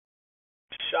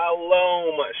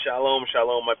Shalom, shalom,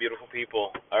 shalom, my beautiful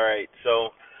people. All right,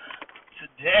 so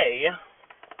today,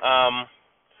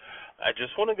 I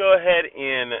just want to go ahead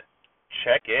and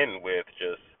check in with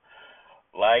just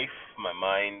life, my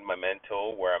mind, my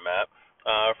mental, where I'm at.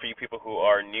 For you people who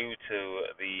are new to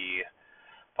the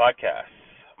podcast,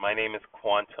 my name is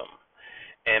Quantum,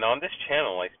 and on this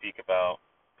channel, I speak about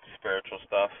spiritual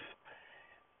stuff,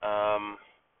 um,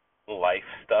 life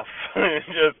stuff,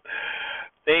 just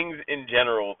things in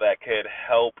general that could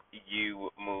help you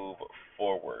move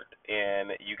forward. And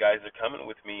you guys are coming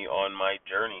with me on my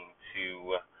journey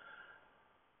to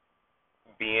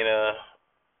being a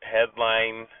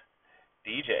headline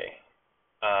DJ,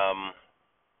 um,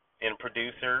 and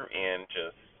producer and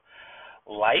just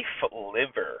life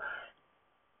liver.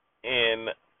 And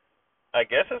I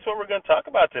guess that's what we're going to talk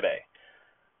about today.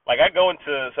 Like, I go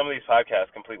into some of these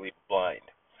podcasts completely blind.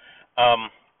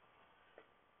 Um,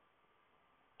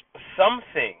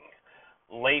 Something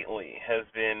lately has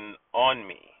been on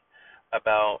me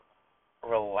about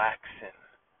relaxing,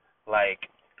 like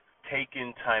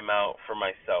taking time out for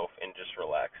myself and just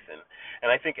relaxing.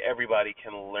 And I think everybody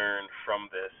can learn from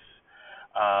this.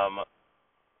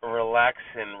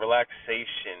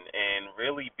 Relaxation, and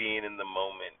really being in the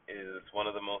moment is one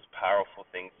of the most powerful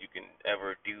things you can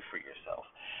ever do for yourself.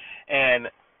 And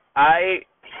I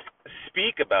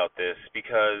speak about this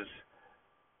because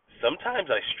sometimes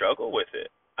I struggle with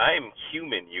it. I am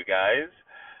human, you guys.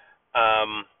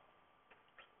 Um,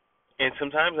 and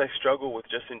sometimes I struggle with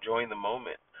just enjoying the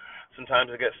moment.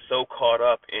 Sometimes I get so caught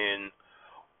up in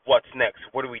what's next,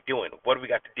 what are we doing, what do we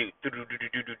got to do,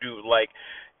 do. Like,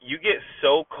 you get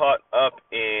so caught up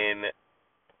in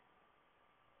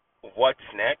what's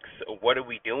next, what are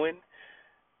we doing,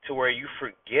 to where you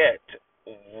forget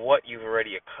what you've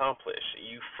already accomplished.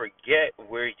 You forget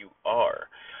where you are.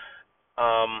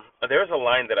 There was a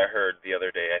line that I heard the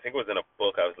other day. I think it was in a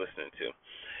book I was listening to,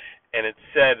 and it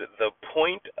said, "The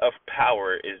point of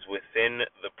power is within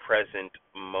the present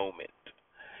moment."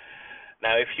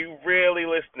 Now, if you really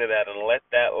listen to that and let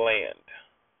that land,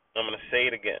 I'm going to say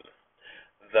it again.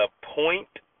 The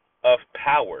point of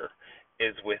power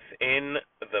is within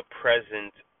the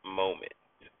present moment.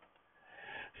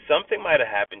 Something might have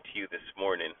happened to you this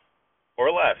morning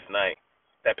or last night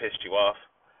that pissed you off.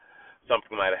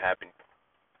 Something might have happened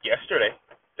yesterday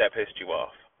that pissed you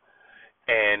off.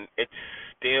 And it's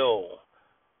still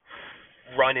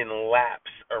running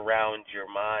laps around your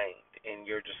mind. And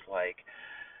you're just like,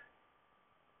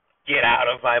 get out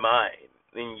of my mind.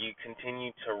 And you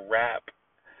continue to wrap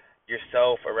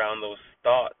yourself around those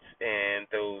thoughts and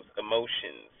those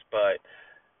emotions. But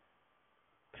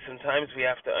sometimes we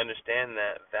have to understand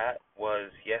that that was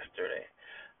yesterday.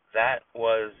 That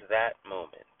was that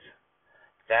moment.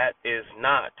 That is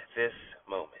not this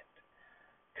moment.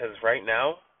 Because right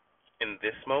now, in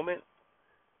this moment's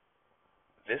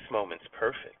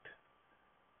perfect.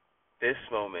 This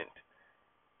moment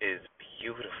is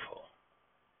beautiful.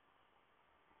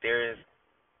 There is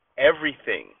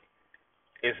everything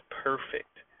is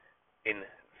perfect in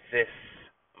this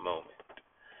moment.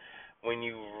 When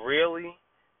you really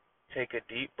take a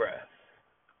deep breath,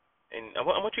 and I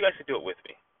want you guys to do it with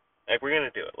me. Like, we're going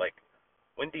to do it. Like,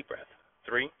 one deep breath.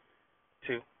 3,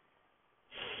 2.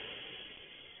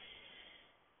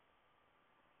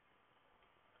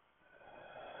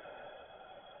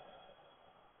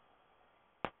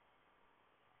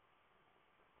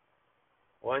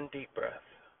 One deep breath.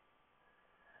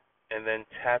 And then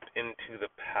tap into the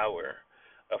power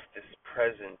of this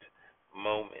present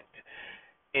moment.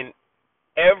 In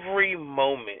every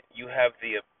moment, you have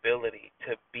the ability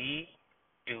to be,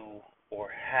 do, or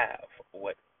have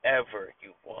whatever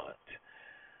you want.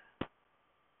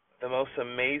 The most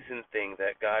amazing thing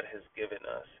that God has given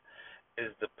us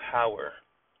is the power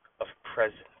of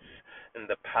presence and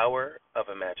the power of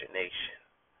imagination.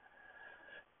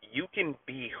 You can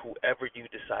be whoever you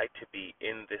decide to be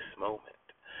in this moment.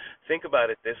 Think about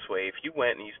it this way. If you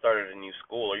went and you started a new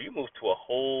school, or you moved to a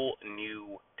whole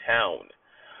new town,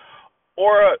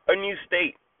 or a new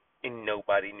state, and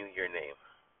nobody knew your name,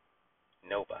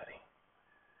 nobody,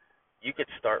 you could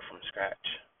start from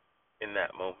scratch in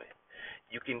that moment.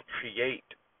 You can create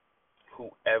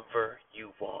whoever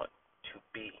you want to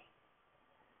be.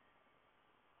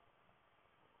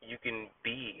 You can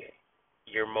be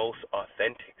your most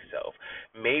authentic self.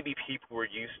 Maybe people were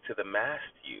used to the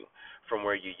masked you from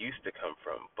where you used to come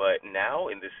from, but now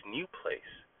in this new place,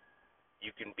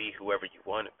 you can be whoever you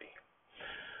want to be.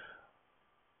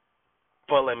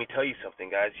 But let me tell you something,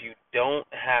 guys. You don't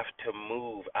have to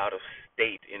move out of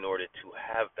state in order to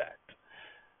have that.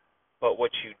 But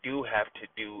what you do have to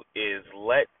do is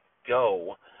let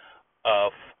go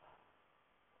of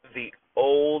the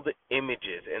old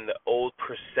images and the old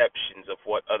perceptions of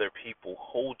what other people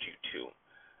hold you to.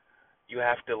 You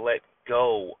have to let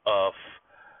go of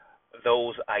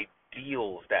those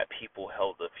ideals that people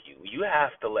held of you. You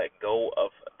have to let go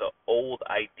of the old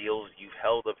ideals you've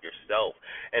held of yourself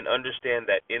and understand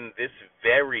that in this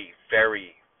very,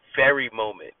 very, very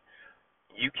moment,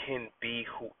 you can be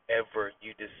whoever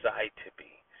you decide to be.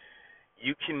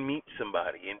 You can meet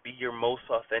somebody and be your most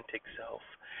authentic self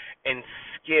and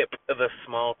skip the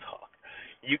small talk.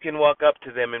 You can walk up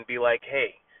to them and be like,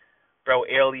 hey, bro,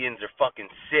 aliens are fucking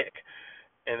sick.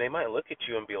 And they might look at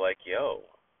you and be like, yo,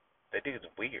 that dude's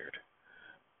weird.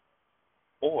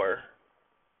 Or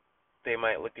they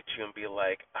might look at you and be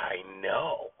like, I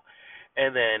know.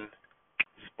 And then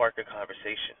spark a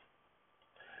conversation.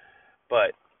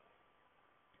 But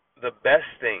the best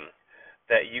thing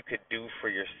that you could do for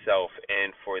yourself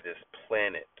and for this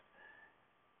planet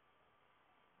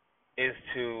is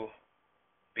to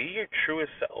be your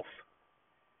truest self.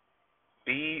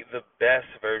 Be the best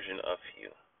version of you.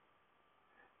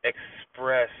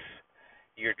 Express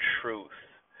your truth.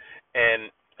 And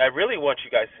I really want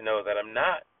you guys to know that I'm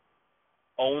not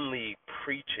only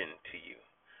preaching to you,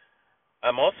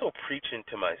 I'm also preaching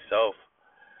to myself.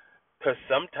 Because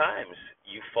sometimes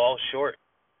you fall short,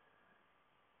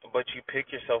 but you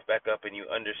pick yourself back up and you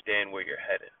understand where you're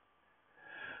headed.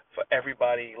 For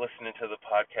everybody listening to the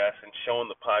podcast and showing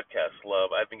the podcast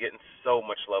love, I've been getting so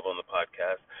much love on the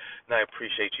podcast, and I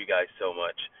appreciate you guys so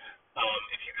much.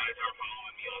 If you guys are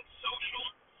following me on social,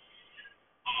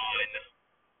 on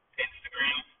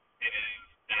Instagram, it is